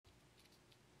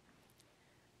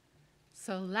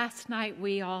So last night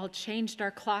we all changed our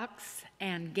clocks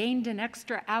and gained an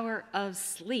extra hour of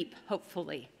sleep,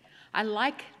 hopefully. I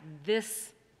like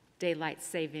this daylight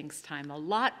savings time a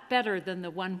lot better than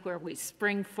the one where we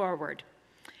spring forward.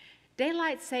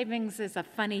 Daylight savings is a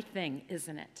funny thing,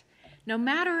 isn't it? No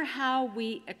matter how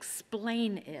we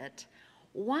explain it,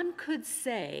 one could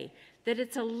say that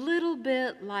it's a little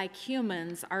bit like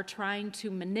humans are trying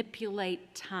to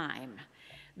manipulate time,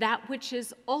 that which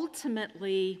is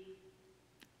ultimately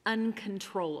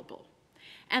uncontrollable.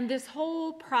 And this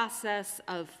whole process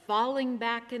of falling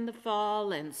back in the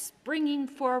fall and springing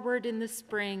forward in the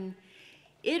spring,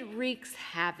 it wreaks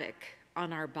havoc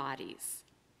on our bodies.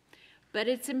 But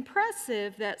it's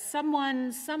impressive that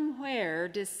someone somewhere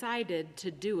decided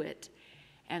to do it,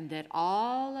 and that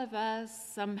all of us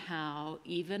somehow,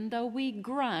 even though we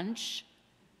grunch,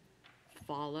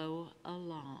 follow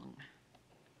along.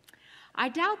 I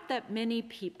doubt that many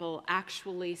people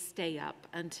actually stay up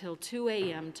until 2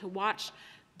 a.m. to watch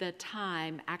the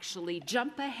time actually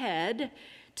jump ahead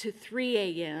to 3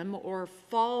 a.m. or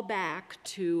fall back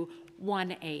to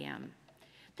 1 a.m.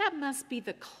 That must be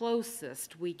the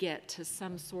closest we get to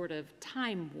some sort of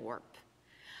time warp.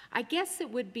 I guess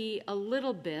it would be a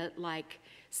little bit like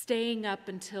staying up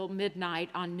until midnight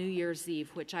on New Year's Eve,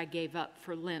 which I gave up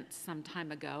for Lent some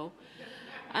time ago.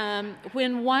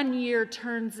 When 1 year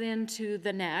turns into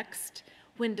the next,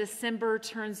 when December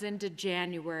turns into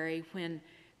January, when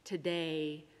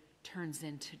today turns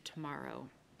into tomorrow.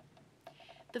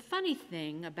 The funny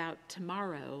thing about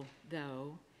tomorrow,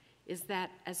 though, is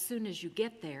that as soon as you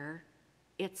get there,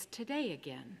 it's today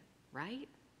again, right?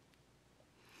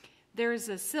 There's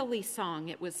a silly song,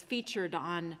 it was featured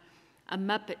on a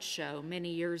Muppet show many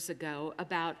years ago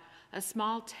about a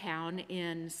small town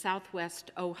in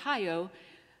southwest Ohio.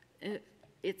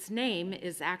 Its name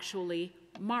is actually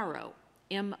Morrow,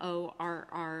 M-O-R-R-O-W,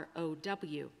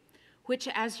 which,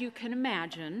 as you can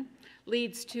imagine,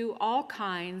 leads to all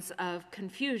kinds of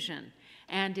confusion,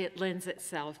 and it lends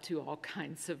itself to all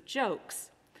kinds of jokes.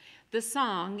 The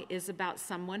song is about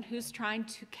someone who's trying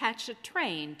to catch a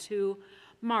train to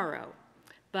Morrow,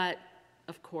 but,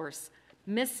 of course,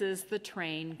 misses the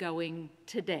train going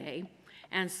today,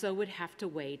 and so would have to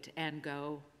wait and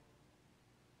go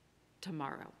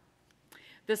tomorrow.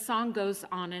 The song goes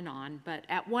on, but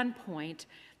at one point,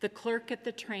 the clerk at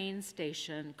the train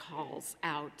station calls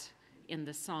out in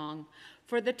the song,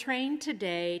 "For the train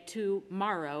today to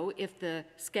Morrow, if the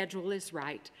schedule is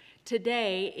right,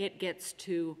 today it gets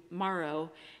to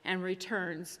Morrow and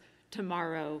returns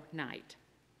tomorrow night."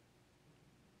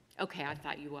 Okay, I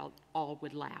thought you all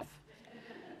would laugh.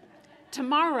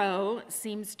 Tomorrow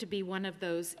seems to be one of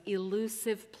those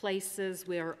elusive places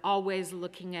we are always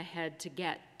looking ahead to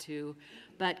get to,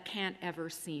 but can't ever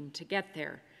seem to get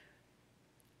there.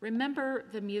 Remember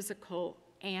the musical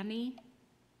Annie?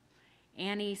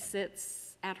 Annie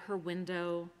sits at her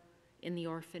window in the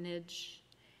orphanage,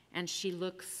 and she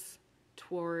looks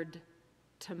toward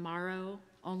tomorrow,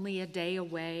 only a day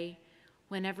away,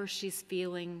 whenever she's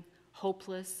feeling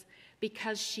hopeless,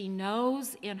 because she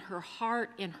knows in her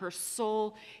heart, in her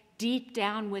soul, deep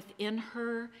down within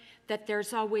her, that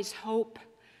there's always hope,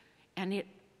 and it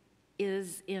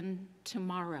is in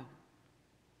tomorrow.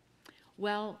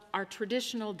 Well, our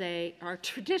traditional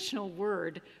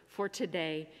word for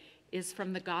today is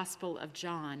from the Gospel of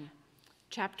John,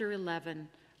 chapter 11,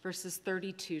 verses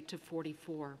 32 to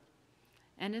 44.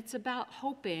 And it's about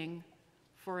hoping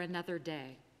for another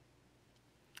day.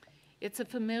 It's a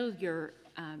familiar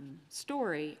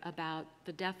story about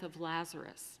the death of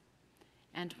Lazarus,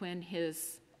 and when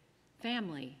his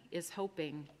family is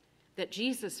hoping that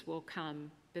Jesus will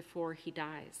come before he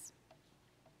dies.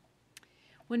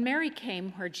 When Mary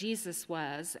came where Jesus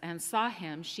was and saw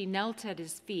him, she knelt at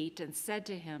his feet and said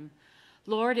to him,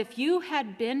 "Lord, if you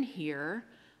had been here,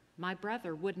 my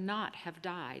brother would not have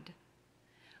died."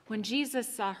 When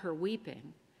Jesus saw her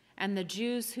weeping, and the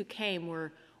Jews who came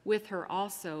were with her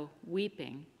also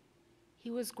weeping, he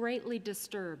was greatly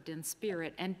disturbed in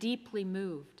spirit and deeply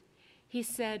moved. He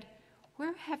said,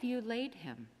 "Where have you laid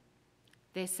him?"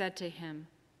 They said to him,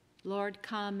 "Lord,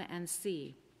 come and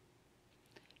see."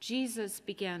 Jesus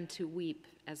began to weep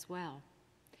as well.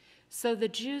 So the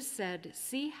Jews said,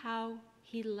 "See how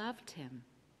he loved him."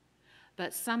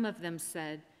 But some of them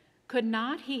said, "Could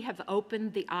not he have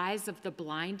opened the eyes of the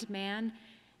blind man?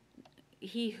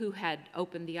 He who had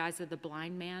opened the eyes of the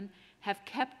blind man, have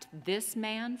kept this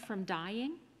man from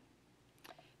dying?"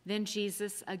 Then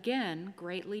Jesus, again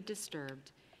greatly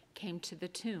disturbed, came to the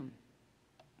tomb.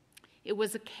 It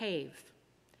was a cave,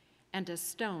 and a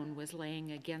stone was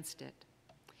laying against it.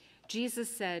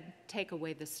 Jesus said, "Take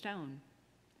away the stone."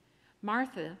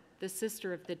 Martha, the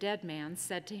sister of the dead man,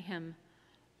 said to him,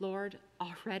 "Lord,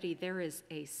 already there is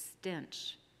a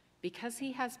stench, because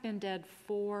he has been dead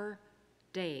 4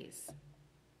 days."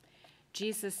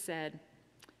 Jesus said,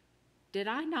 "Did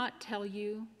I not tell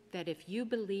you that if you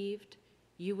believed,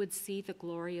 you would see the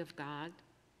glory of God?"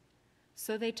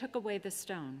 So they took away the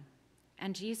stone,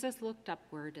 and Jesus looked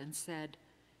upward and said,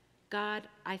 "God,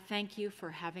 I thank you for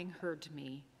having heard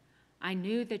me. I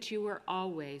knew that you were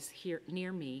always here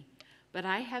near me, but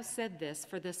I have said this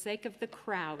for the sake of the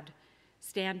crowd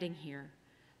standing here,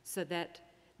 so that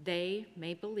they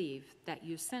may believe that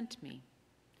you sent me."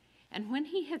 And when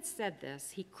he had said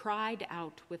this, he cried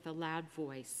out with a loud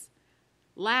voice,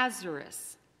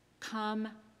 "Lazarus, come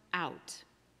out."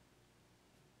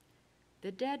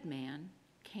 The dead man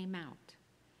came out.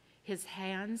 His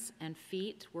hands and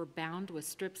feet were bound with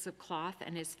strips of cloth,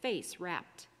 and his face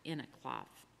wrapped in a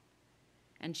cloth.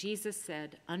 And Jesus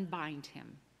said, "Unbind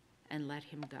him and let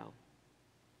him go."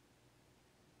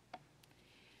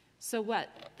 So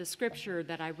what the scripture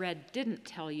that I read didn't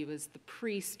tell you is the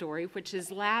pre-story, which is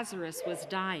Lazarus was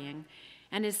dying,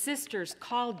 and his sisters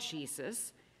called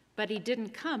Jesus, but he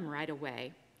didn't come right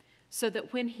away, so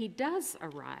that when he does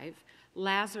arrive,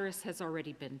 Lazarus has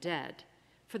already been dead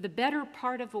for the better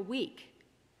part of a week.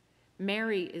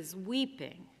 Mary is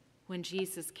weeping when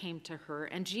Jesus came to her,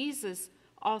 and Jesus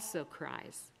also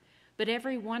cries. But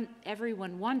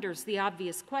everyone wonders the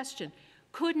obvious question: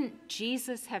 couldn't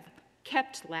Jesus have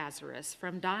kept Lazarus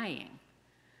from dying?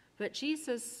 But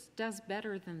Jesus does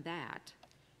better than that.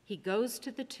 He goes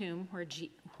to the tomb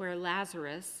where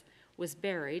Lazarus was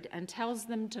buried and tells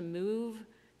them to move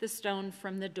the stone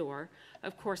from the door.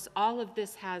 Of course, all of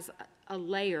this has a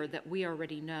layer that we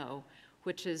already know,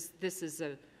 which is this is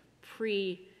a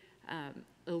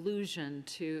allusion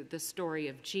to the story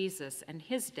of Jesus and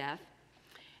his death.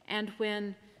 And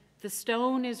when the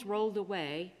stone is rolled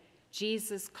away,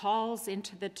 Jesus calls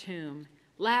into the tomb,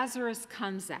 "Lazarus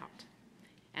comes out."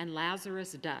 And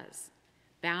Lazarus does,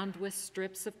 bound with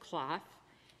strips of cloth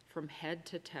from head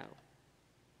to toe.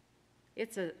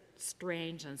 It's a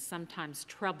strange and sometimes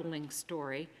troubling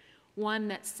story, one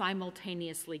that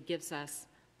simultaneously gives us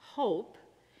hope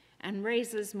and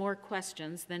raises more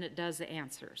questions than it does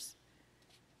answers.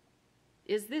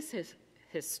 Is this a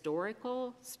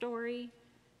historical story?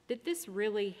 Did this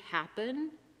really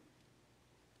happen?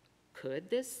 Could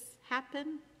this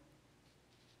happen?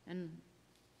 And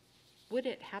would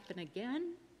it happen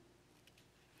again?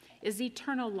 Is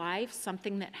eternal life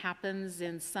something that happens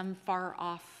in some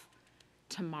far-off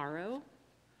tomorrow,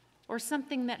 or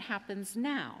something that happens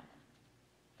now?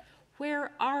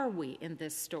 Where are we in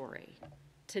this story?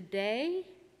 Today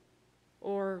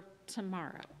or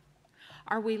tomorrow?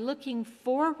 Are we looking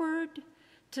forward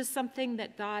to something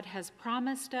that God has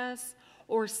promised us,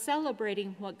 or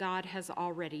celebrating what God has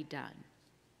already done?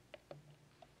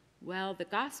 Well, the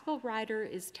gospel writer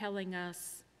is telling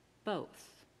us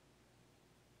both.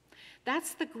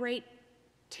 That's the great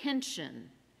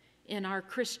tension in our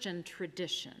Christian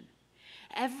tradition.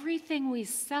 Everything we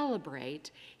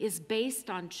celebrate is based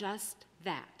on just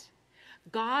that.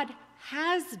 God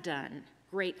has done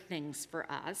great things for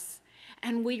us,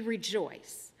 and we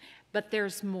rejoice. But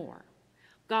there's more.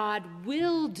 God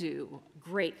will do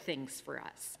great things for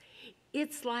us.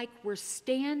 It's like we're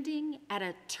standing at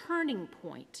a turning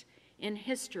point in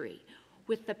history,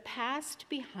 with the past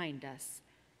behind us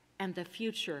and the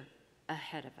future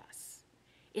ahead of us.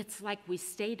 It's like we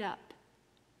stayed up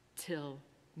till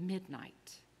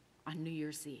midnight on New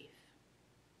Year's Eve.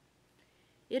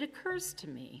 It occurs to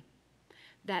me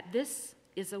that this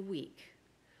is a week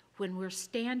when we're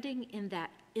standing in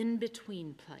that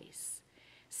in-between place,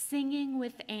 singing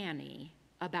with Annie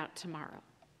about tomorrow.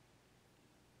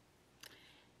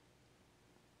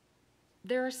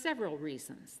 There are several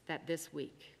reasons that this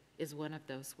week is one of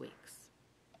those weeks.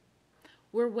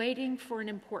 We're waiting for an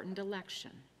important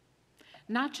election,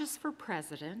 not just for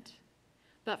president,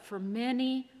 but for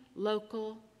many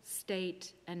local,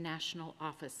 state, and national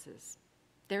offices.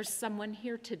 There's someone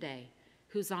here today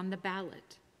who's on the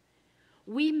ballot.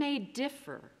 We may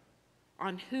differ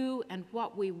on who and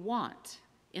what we want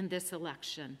in this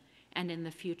election and in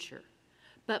the future,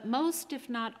 but most, if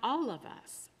not all of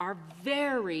us, are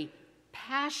very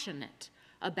passionate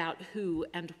about who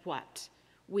and what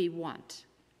we want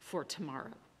for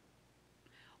tomorrow.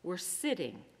 We're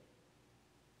sitting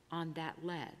on that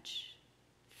ledge,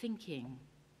 thinking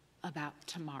about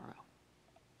tomorrow.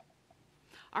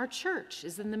 Our church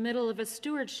is in the middle of a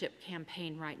stewardship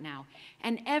campaign right now,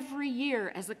 and every year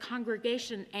as a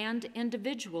congregation and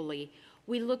individually,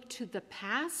 We look to the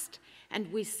past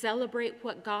and we celebrate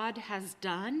what God has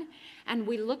done, and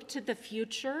we look to the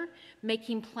future,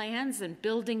 making plans and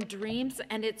building dreams,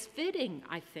 and it's fitting,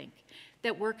 I think,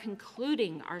 that we're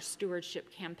concluding our stewardship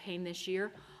campaign this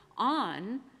year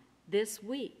on this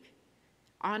week,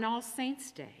 on All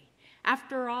Saints' Day.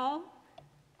 After all,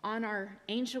 on our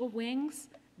angel wings,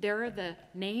 there are the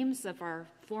names of our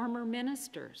former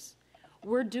ministers.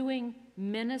 We're doing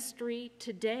ministry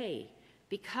today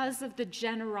because of the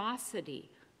generosity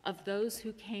of those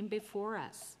who came before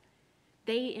us.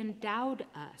 They endowed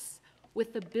us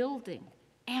with a building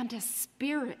and a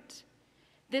spirit.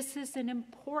 This is an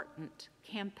important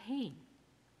campaign.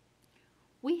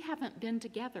 We haven't been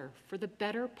together for the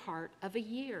better part of a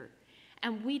year,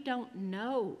 and we don't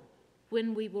know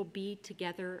when we will be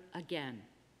together again.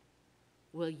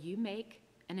 Will you make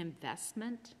an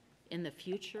investment in the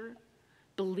future,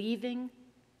 believing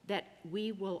that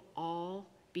we will all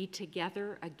be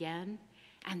together again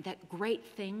and that great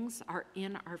things are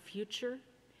in our future,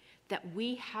 that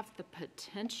we have the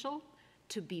potential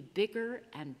to be bigger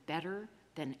and better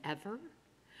than ever?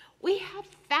 We have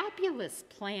fabulous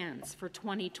plans for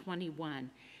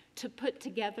 2021 to put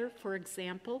together, for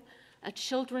example, a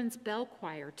children's bell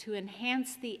choir to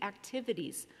enhance the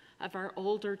activities of our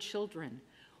older children.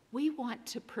 We want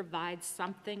to provide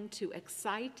something to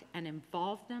excite and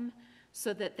involve them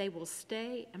so that they will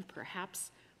stay and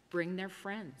perhaps bring their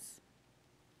friends.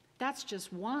 That's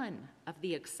just one of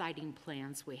the exciting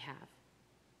plans we have.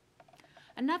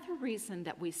 Another reason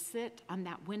that we sit on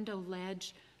that window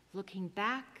ledge looking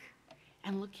back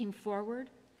and looking forward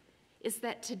is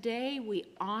that today we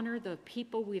honor the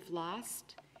people we've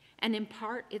lost, and in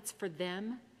part it's for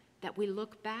them that we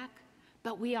look back,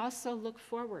 but we also look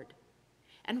forward.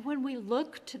 And when we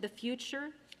look to the future,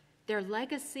 their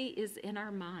legacy is in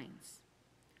our minds.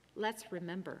 Let's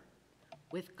remember,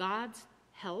 with God's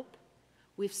help,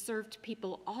 we've served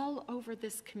people all over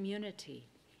this community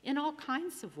in all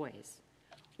kinds of ways.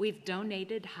 We've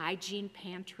donated hygiene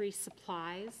pantry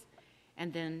supplies,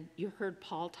 and then you heard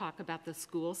Paul talk about the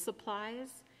school supplies,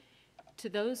 to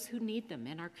those who need them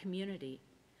in our community.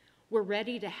 We're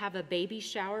ready to have a baby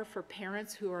shower for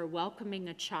parents who are welcoming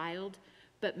a child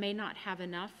but may not have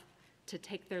enough to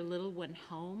take their little one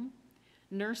home.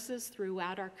 Nurses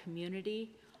throughout our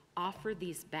community offer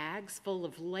these bags full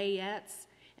of layettes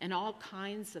and all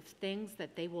kinds of things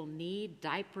that they will need,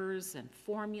 diapers and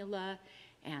formula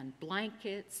and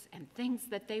blankets and things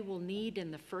that they will need in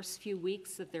the first few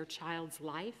weeks of their child's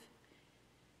life.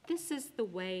 This is the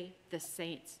way the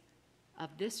saints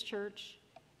of this church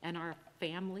and our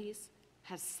families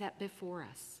have set before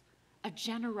us, a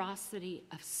generosity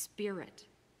of spirit.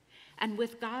 And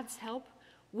with God's help,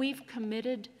 we've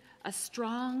committed a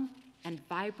strong and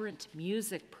vibrant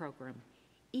music program,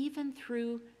 even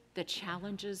through the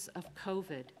challenges of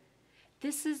COVID.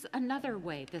 This is another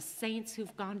way the saints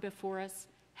who've gone before us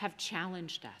have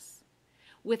challenged us.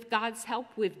 With God's help,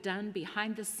 we've done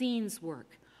behind-the-scenes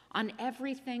work on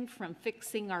everything from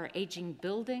fixing our aging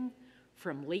building,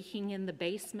 from leaking in the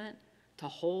basement, to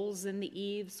holes in the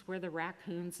eaves where the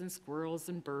raccoons and squirrels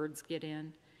and birds get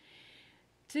in,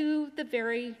 to the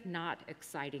very not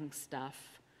exciting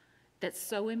stuff that's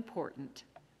so important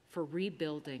for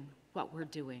rebuilding what we're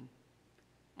doing.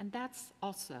 And that's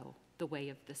also the way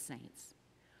of the saints.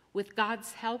 With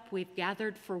God's help, we've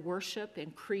gathered for worship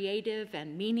in creative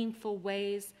and meaningful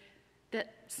ways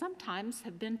that sometimes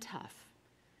have been tough.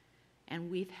 And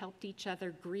we've helped each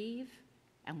other grieve,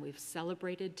 and we've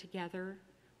celebrated together.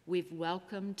 We've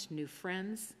welcomed new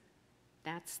friends.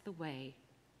 That's the way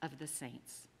of the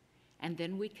saints. And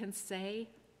then we can say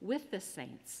with the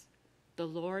saints, the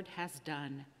Lord has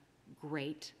done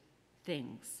great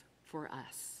things for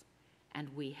us, and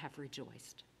we have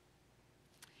rejoiced.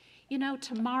 You know,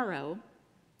 tomorrow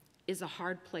is a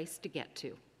hard place to get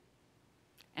to,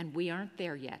 and we aren't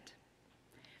there yet.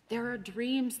 There are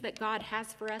dreams that God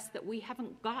has for us that we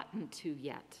haven't gotten to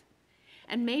yet,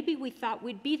 and maybe we thought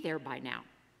we'd be there by now,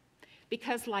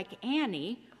 because like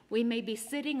Annie, we may be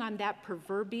sitting on that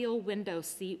proverbial window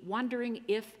seat wondering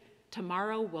if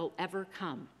tomorrow will ever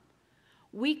come.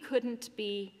 We couldn't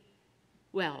be,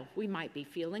 well, we might be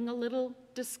feeling a little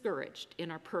discouraged in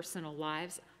our personal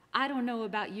lives. I don't know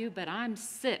about you, but I'm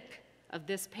sick of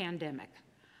this pandemic.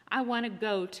 I want to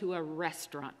go to a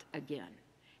restaurant again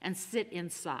and sit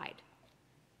inside.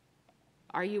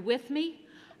 Are you with me?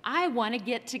 I want to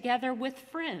get together with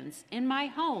friends in my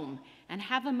home and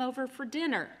have them over for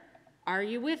dinner. Are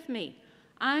you with me?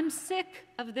 I'm sick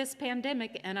of this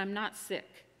pandemic, and I'm not sick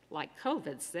like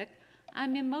COVID sick.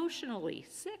 I'm emotionally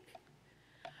sick.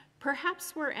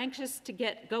 Perhaps we're anxious to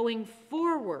get going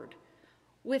forward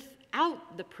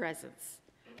without the presence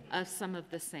of some of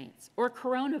the saints. Or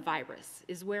coronavirus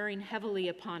is wearing heavily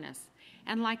upon us.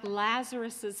 And like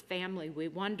Lazarus's family, we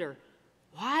wonder,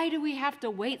 why do we have to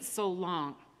wait so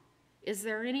long? Is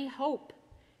there any hope?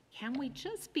 Can we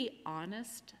just be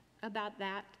honest about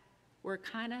that? We're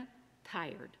kind of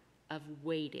tired of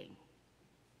waiting.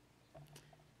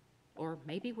 Or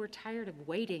maybe we're tired of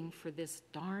waiting for this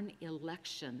darn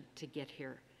election to get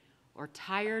here. Or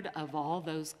tired of all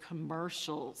those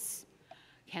commercials.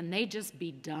 Can they just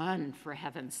be done, for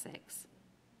heaven's sakes?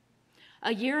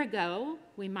 A year ago,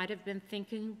 we might have been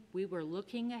thinking we were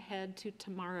looking ahead to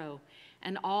tomorrow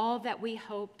and all that we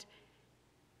hoped,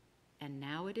 and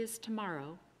now it is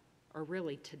tomorrow, or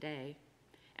really today,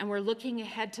 and we're looking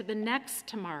ahead to the next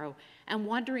tomorrow and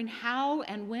wondering how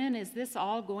and when is this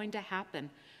all going to happen.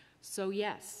 So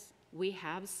yes, we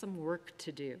have some work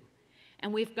to do,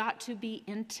 and we've got to be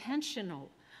intentional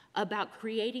about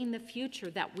creating the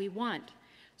future that we want.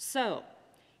 So,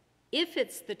 if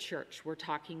it's the church we're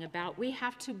talking about, we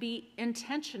have to be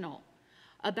intentional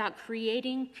about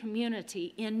creating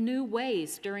community in new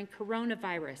ways during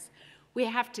coronavirus. We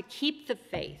have to keep the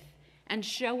faith and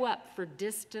show up for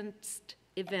distanced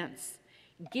events,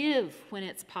 give when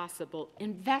it's possible,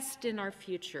 invest in our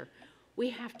future. We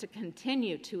have to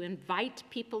continue to invite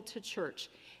people to church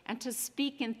and to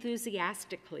speak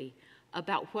enthusiastically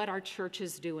about what our church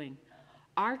is doing.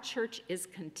 Our church is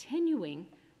continuing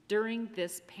during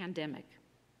this pandemic.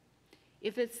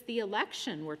 If it's the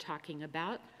election we're talking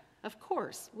about, of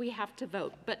course, we have to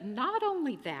vote. But not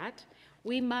only that,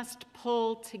 we must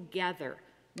pull together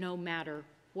no matter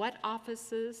what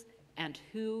offices and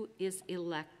who is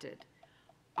elected.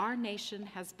 Our nation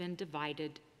has been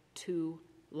divided too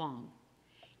long.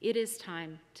 It is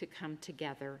time to come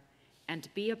together and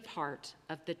be a part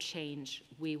of the change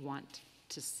we want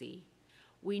to see.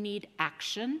 We need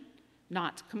action,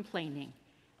 not complaining.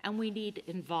 And we need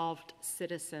involved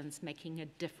citizens making a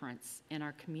difference in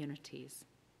our communities.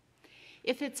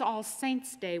 If it's All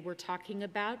Saints' Day we're talking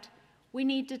about, we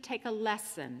need to take a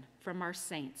lesson from our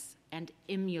saints and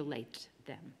emulate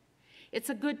them. It's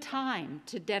a good time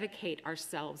to dedicate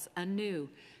ourselves anew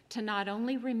to not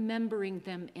only remembering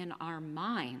them in our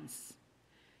minds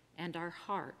and our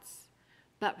hearts,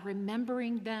 but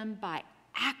remembering them by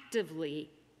actively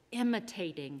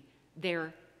imitating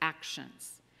their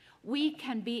actions. We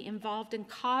can be involved in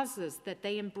causes that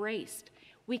they embraced.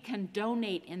 We can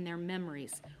donate in their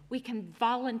memories. We can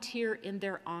volunteer in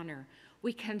their honor.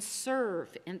 We can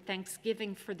serve in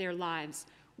thanksgiving for their lives.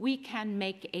 We can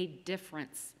make a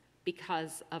difference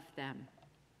because of them.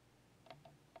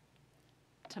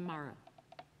 Tomorrow.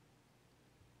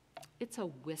 It's a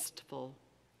wistful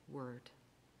word,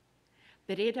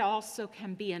 but it also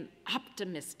can be an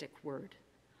optimistic word.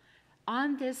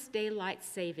 On this daylight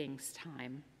savings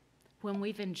time, when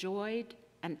we've enjoyed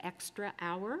an extra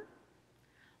hour,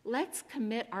 let's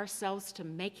commit ourselves to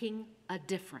making a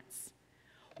difference.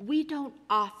 We don't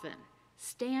often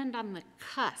stand on the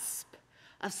cusp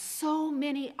of so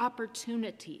many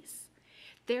opportunities.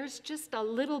 There's just a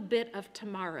little bit of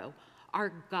tomorrow,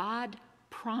 our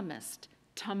God-promised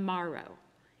tomorrow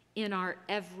in our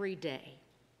everyday.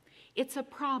 It's a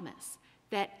promise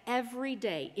that every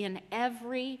day, in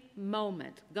every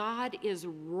moment, God is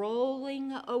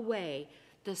rolling away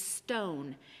the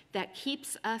stone that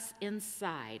keeps us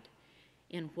inside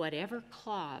in whatever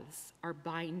cloths are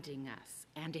binding us.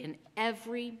 And in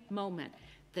every moment,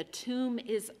 the tomb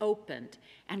is opened,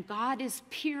 and God is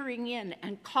peering in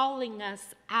and calling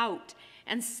us out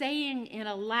and saying in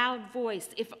a loud voice,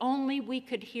 if only we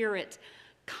could hear it,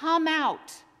 come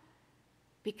out,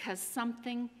 because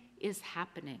something is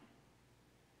happening.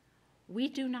 We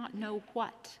do not know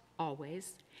what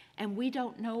always, and we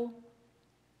don't know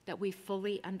that we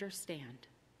fully understand.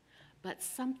 But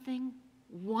something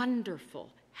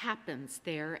wonderful happens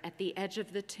there at the edge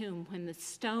of the tomb when the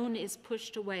stone is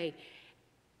pushed away,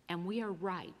 and we are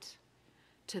right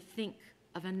to think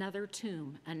of another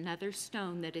tomb, another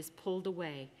stone that is pulled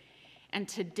away. And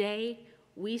today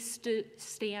we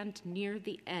stand near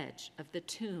the edge of the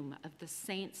tomb of the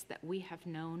saints that we have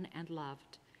known and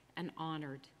loved and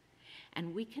honored.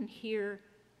 And we can hear,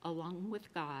 along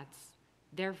with God's,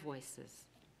 their voices,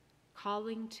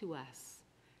 calling to us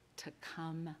to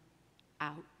come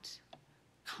out.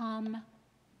 Come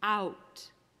out.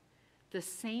 The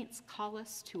saints call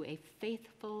us to a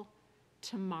faithful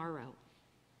tomorrow.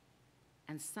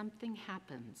 And something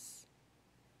happens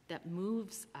that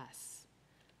moves us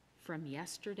from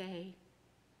yesterday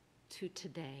to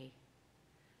today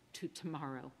to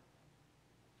tomorrow.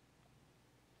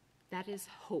 That is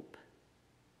hope.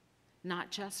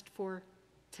 Not just for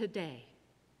today,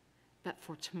 but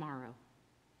for tomorrow.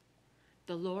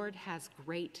 The Lord has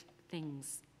great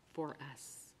things for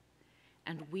us,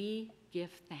 and we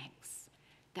give thanks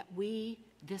that we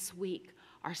this week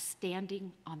are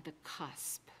standing on the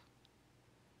cusp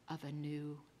of a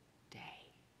new day.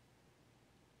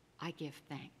 I give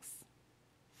thanks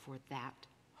for that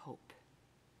hope.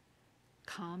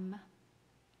 Come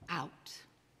out.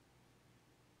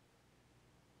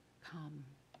 Come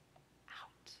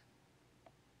out.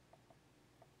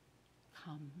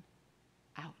 Come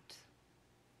out.